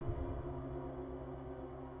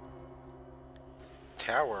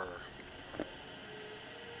tower.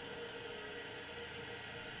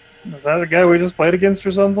 Is that the guy we just played against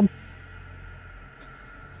or something?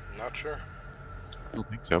 Not sure. I don't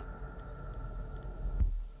think so.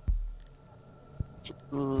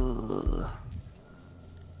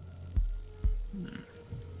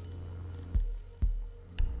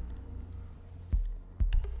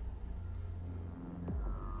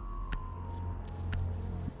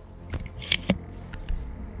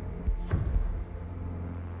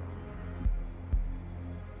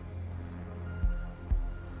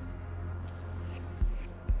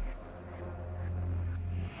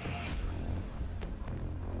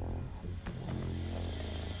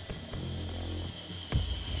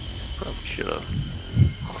 Probably should have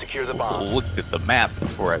Secure the bomb. looked at the map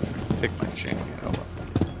before I picked my champion. Oh,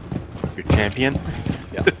 well. Your champion?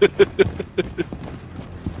 Yeah.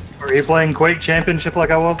 Are you playing Quake Championship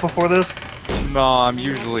like I was before this? No, I'm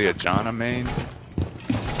usually a Janna main.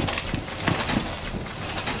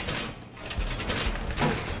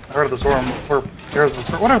 I heard of the storm. There's the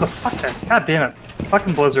storm. Whatever the fuck that. God damn it.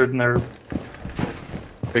 Fucking Blizzard and their.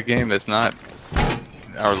 Big game that's not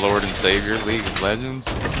our Lord and Savior League of Legends.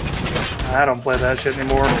 I don't play that shit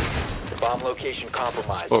anymore. The bomb location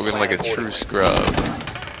compromised. Spoken like a Plan true accordingly. scrub.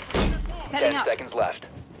 10 seconds left.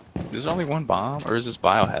 There's only one bomb, or is this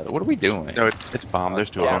biohazard? What are we doing? No, it's bomb. There's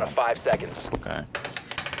two Down of to them. 5 seconds. Okay.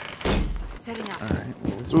 Setting up. Alright.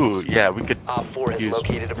 Well, this Ooh, one's- yeah, we could Op 4 has use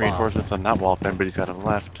located a bomb. reinforcements on that wall if anybody's got them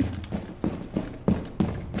left.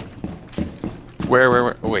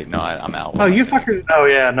 Where? Oh, wait, no, I'm out. Oh, you fuckers. Oh,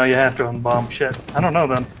 yeah, no, you have to unbomb. Shit. I don't know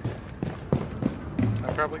then.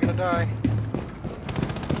 I'm probably gonna die.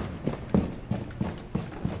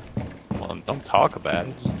 Well, don't talk about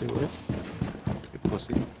it. Just do it. You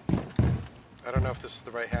pussy. I don't know if this is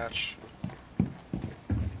the right hatch.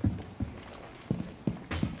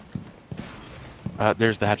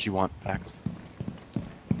 There's the hatch you want, Pax.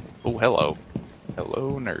 Oh, hello.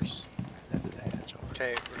 Hello, nurse. That is a hatch.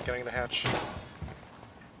 Okay, we're getting the hatch.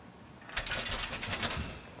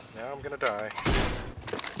 Now I'm gonna die.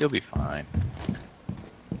 You'll be fine.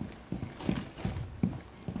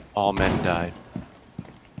 All men die.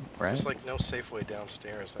 Right? There's like no safe way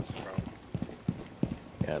downstairs, that's the problem.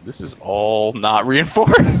 Yeah, this is all not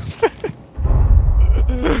reinforced.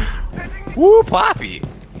 Woo, Poppy!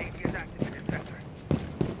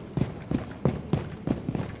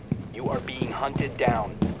 You are being hunted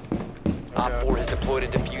down. Oh, Op God. 4 has deployed a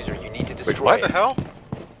diffuser. You need to destroy what it. What the hell?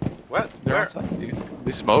 What? They're Where? outside, dude.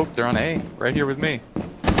 They smoked. They're on A. Right here with me.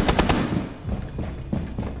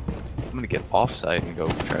 I'm gonna get off-site and go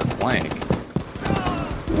try to flank.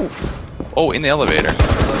 Oof. Oh, in the elevator.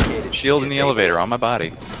 Located. Shield in the elevator on my body.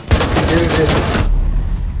 Use it.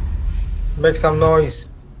 Make some noise.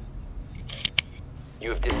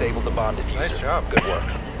 You have disabled the bomb diffuser. Nice job. Good work.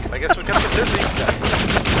 I guess we gotta get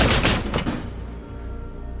busy.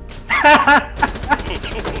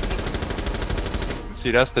 See,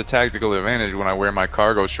 that's the tactical advantage when I wear my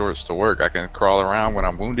cargo shorts to work. I can crawl around when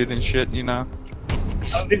I'm wounded and shit, you know?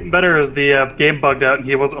 That was even better as the game bugged out and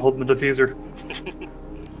he wasn't holding the diffuser.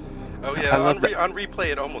 Oh I yeah, love on, that. on replay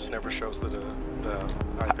it almost never shows the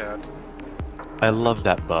iPad. I love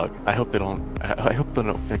that bug. I hope they don't. I hope they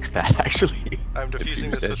don't fix that. Actually. I'm diffusing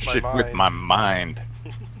Diffuse this that with my shit mind. with my mind.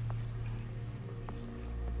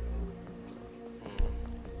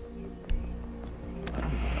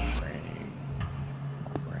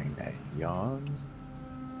 I'll bring that young.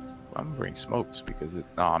 I'm gonna bring smokes because it.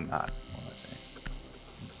 No, I'm not. What am I saying?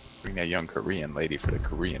 Bring that young Korean lady for the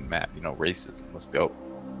Korean map. You know, racism. Let's go.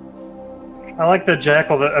 I like the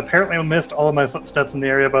Jackal that apparently missed all of my footsteps in the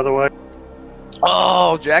area, by the way.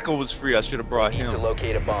 Oh, Jackal was free. I should have brought Need to him.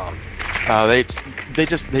 locate a bomb.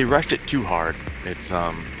 They rushed it too hard. It's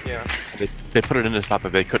Yeah. they put it in a spot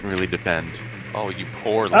that they couldn't really defend. Oh, you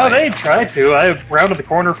poor. Oh, they lamb. tried to. I rounded the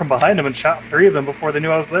corner from behind them and shot 3 of them before they knew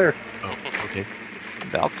I was there. Oh, okay.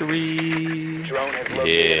 Valkyrie. Drone has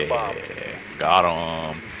located a bomb. Yeah,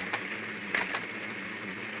 got him.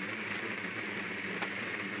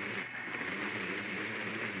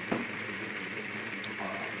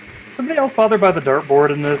 Somebody else bothered by the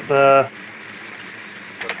dartboard in this What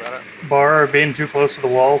about it? bar being too close to the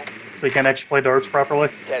wall so you can't actually play darts properly?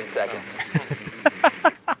 10 seconds.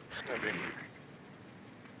 Maybe.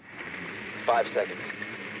 5 seconds.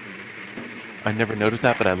 I never noticed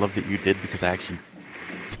that, but I love that you did because I The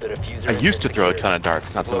diffuser I has used to been throw a secured. ton of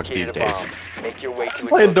darts, not so much Located these a days. bomb. Make your way to its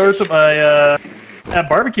Playing darts at location. my at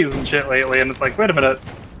barbecues and shit lately, and it's like, wait a minute,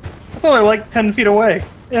 that's only like 10 feet away,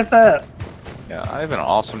 if that. Yeah, I have an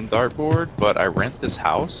awesome dartboard, but I rent this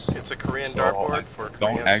house. It's a Korean So dartboard for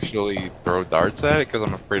Don't Koreans. actually throw darts at it because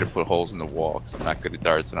I'm afraid to put holes in the wall because I'm not good at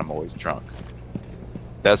darts and I'm always drunk.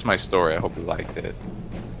 That's my story. I hope you liked it.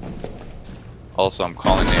 Also, I'm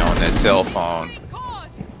calling Neo on that cell phone.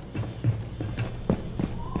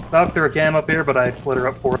 Knocked through a cam up here, but I split her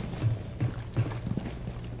up for it.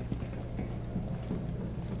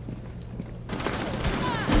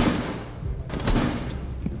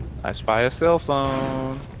 I spy a cell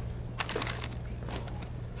phone.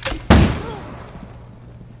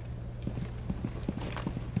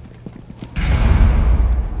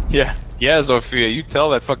 Yeah, Zofia, you tell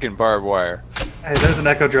that fucking barbed wire. Hey, there's an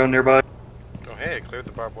echo drone nearby. Oh hey, it cleared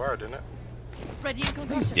the barbed wire, didn't it? Ready in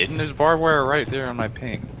condition. Didn't there's barbed wire right there on my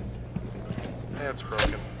ping? Yeah, it's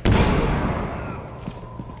broken.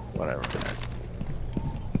 Whatever, man.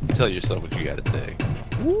 Tell yourself what you gotta say.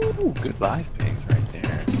 Ooh, good live pings right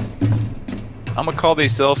there. I'm gonna call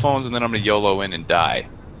these cell phones and then I'm gonna YOLO in and die.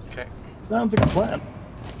 Okay. Sounds like a plan.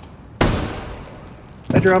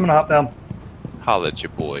 Hey, Drew, I'm gonna hop down. Holla at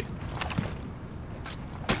your boy.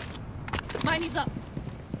 Mine is up.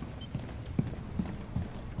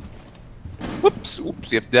 Whoops,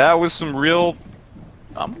 oops. If that was some real,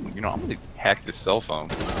 I'm gonna hack this cell phone.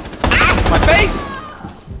 Ah, my face!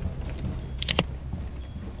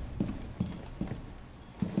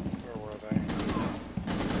 Where were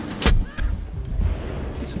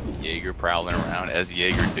they? Jaeger prowling around as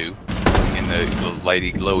Jaeger do in the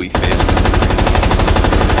lighty glowy face.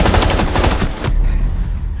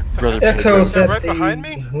 Brother Echoes They're at right the behind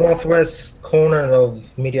me? northwest corner of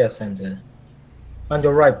Media Center. On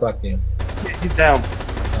your right, Blackbeard. Yeah, he's down. You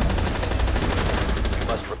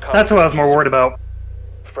must recover. That's what I was more worried about.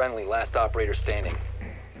 Friendly, last operator standing.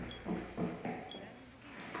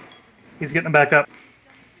 He's getting back up.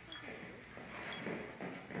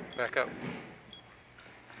 Back up.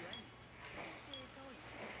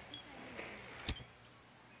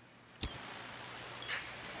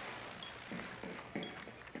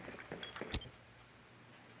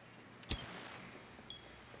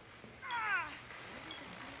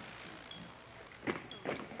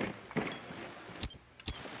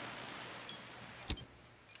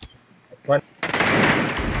 Right.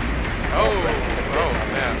 Oh man.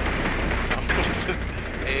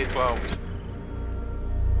 A12.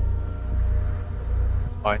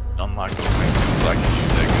 I'm not gonna make it so I can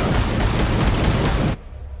use that gun.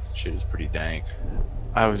 Shit is pretty dank.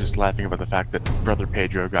 I was just laughing about the fact that Brother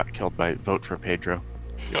Pedro got killed by Vote for Pedro.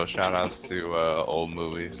 Yo, shout outs to old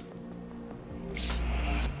movies.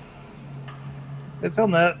 They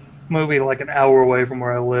filmed that movie like an hour away from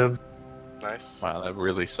where I live. Nice. Wow, that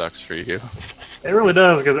really sucks for you. It really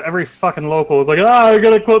does, because every fucking local is like, I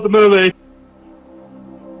gotta quote the movie.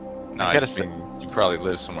 No, I I gotta just say- mean you probably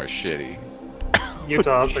live somewhere shitty.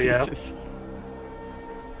 Utah, so yeah. Jesus.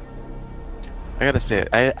 I gotta say,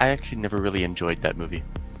 I actually never really enjoyed that movie.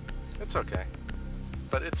 It's okay.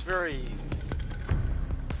 But it's very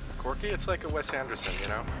quirky. It's like a Wes Anderson, you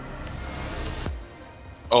know?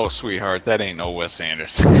 Oh, sweetheart, that ain't no Wes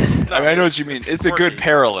Anderson. I mean, I know what you mean. It's a good quirky.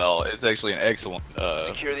 parallel. It's actually an excellent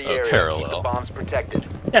Secure the area. Keep the parallel. bombs protected.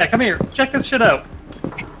 Yeah, come here. Check this shit out.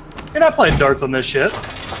 You're not playing darts on this shit.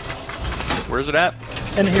 Where's it at?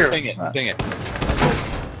 In here. Ping it, ping it. Be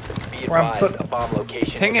Where I'm advised, put- a bomb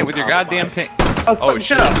location. Ping it with your goddamn ping. I was Oh putting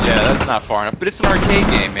shit, shit up. yeah, that's not far enough. But it's an arcade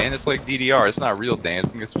game, man. It's like DDR. It's not real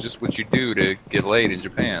dancing. It's just what you do to get laid in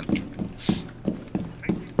Japan.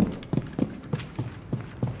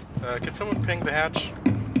 Can someone ping the hatch?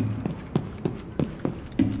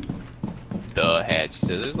 The hatch. He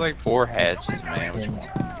says there's like 4 hatches, man. Which one?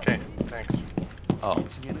 Okay, thanks. Oh,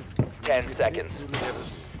 10 seconds. Yeah,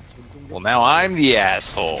 this, well now I'm the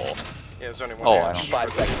asshole. yeah, there's only one Oh, I hatch don't-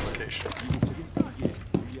 for this location.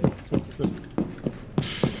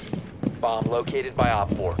 Bomb located by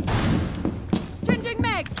Op 4. Changing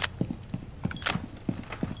mag.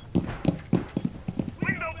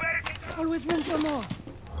 Always room for more.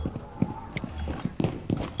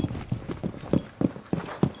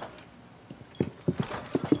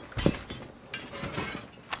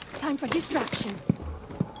 Time for distraction.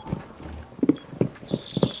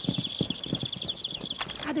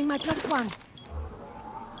 Adding my +1.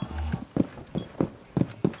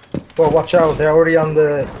 Well, watch out, they're already on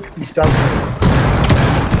the east balcony. Well,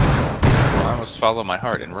 I must follow my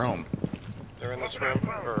heart in Rome. They're in this room,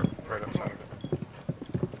 or right outside of it.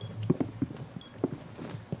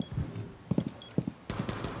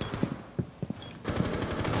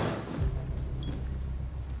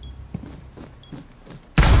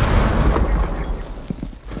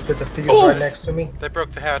 There's a fuse right next to me. They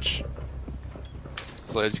broke the hatch.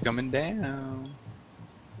 Sledge coming down.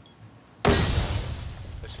 I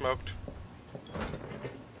smoked.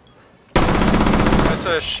 That's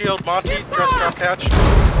a shield Monty, dress drop hatch.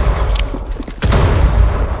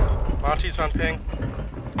 Monty's on ping.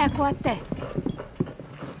 Ecco a te.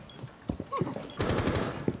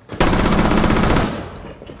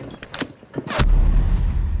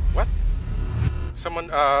 What? Someone,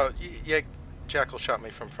 yeah, Jackal shot me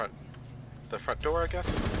from the front door, I guess.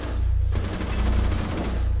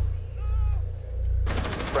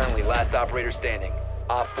 Friendly, last operator standing.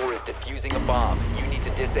 Op 4 is defusing a bomb. You need to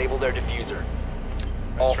disable their diffuser.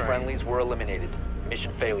 All try. friendlies were eliminated.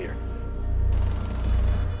 Mission failure.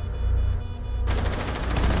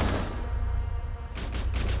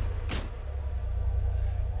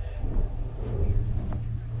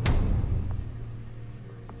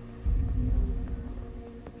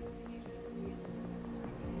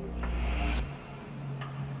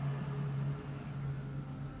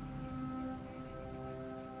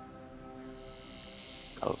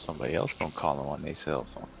 Oh, somebody else gonna call them on their cell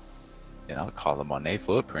phone. And I'll call them on their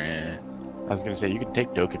footprint. I was gonna say you can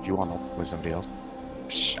take Doke if you want to with somebody else.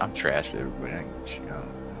 Psh, I'm trash with everybody.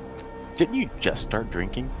 Didn't you just start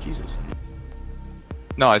drinking? Jesus.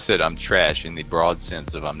 No, I said I'm trash in the broad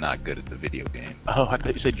sense of I'm not good at the video game. Oh, I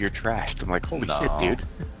thought you said you're trashed. I'm like, holy No. shit, dude.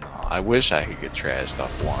 No, I wish I could get trashed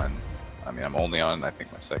off one. I mean, I'm only on, I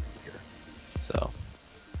think, my second year. So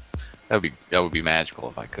that would be magical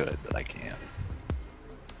if I could, but I can't.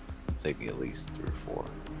 It'd take me at least 3 or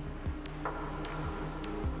 4.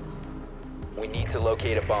 We need to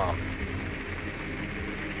locate a bomb.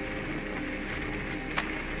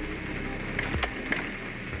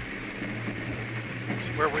 That's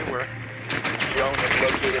where we were. Drone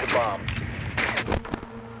has located a bomb.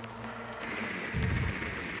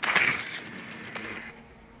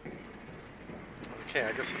 Okay,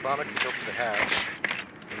 I guess Obama can go for the hatch.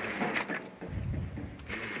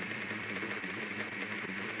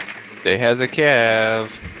 They has a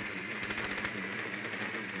Cav.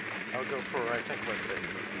 I'll go for, I think, what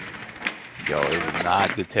they... Yo, it's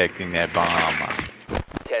not detecting that bomb.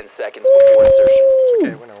 10 seconds before insertion.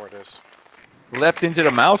 Okay, we know where it is. Leapt into the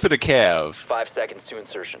mouth of the Cav. 5 seconds to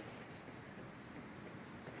insertion.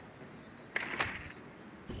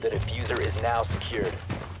 The diffuser is now secured.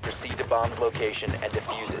 Proceed to bomb's location and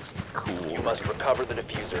defuse it. Cool. You must recover the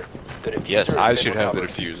diffuser. The diffuser Yes, has I been should have the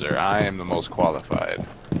recovered. diffuser. I am the most qualified.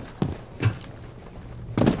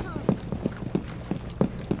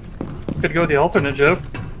 Could go with the alternate joke.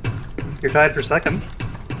 You're tied for second.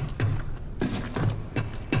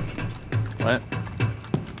 What?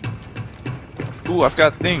 Ooh, I've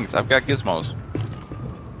got things. I've got gizmos.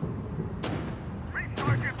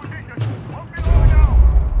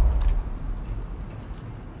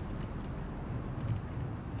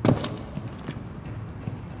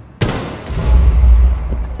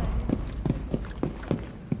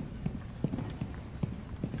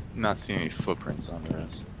 I'm not seeing any footprints on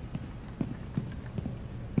this.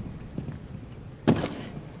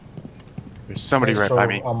 There's somebody right So, by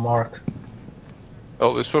me. on Mark.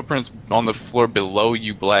 Oh, there's footprints on the floor below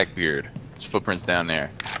you, Blackbeard. There's footprints down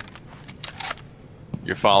there.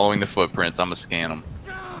 You're following the footprints. I'm gonna scan them.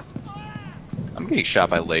 I'm getting shot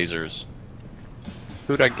by lasers.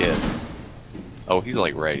 Who'd I get? Oh, he's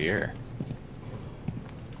like right here.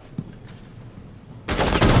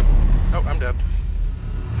 Oh, I'm dead.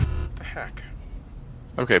 What the heck?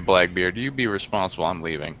 Okay, Blackbeard, you be responsible. I'm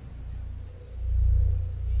leaving.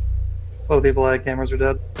 Both evil eye cameras are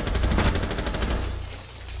dead.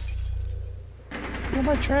 Who am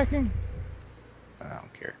I tracking? I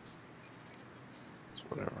don't care. It's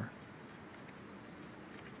whatever.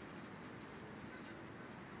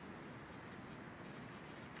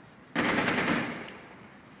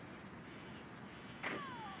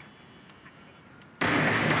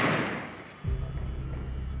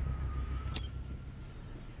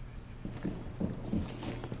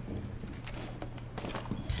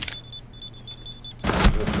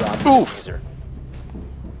 You have dropped the Oof. diffuser.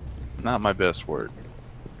 Not my best word.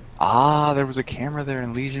 Ah, there was a camera there,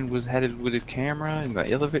 and Legion was headed with his camera in the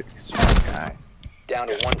elevator. Smart guy. Down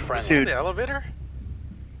to one friendly. Dude. The elevator?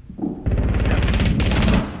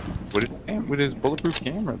 With his bulletproof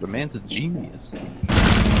camera, the man's a genius.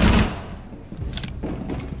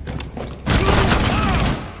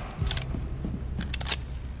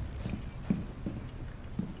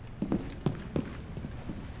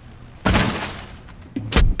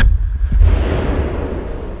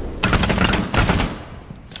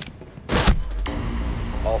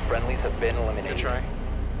 All friendlies have been Good eliminated. try.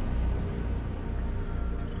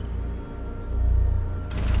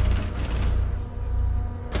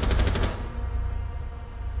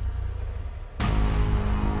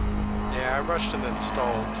 rushed and then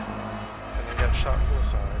stalled, and then got shot from the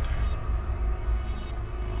side.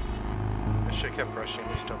 I should have kept rushing,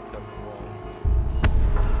 at least opened up the wall.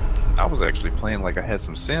 I was actually playing like I had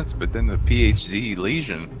some sense, but then the PhD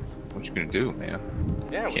Legion, what you gonna do, man?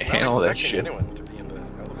 Yeah, I was Can't not handle that expecting shit. anyone to be in the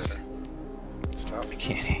elevator. It's tough.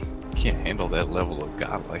 Can't handle that level of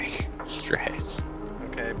godlike strats.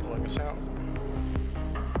 Okay, pulling us out.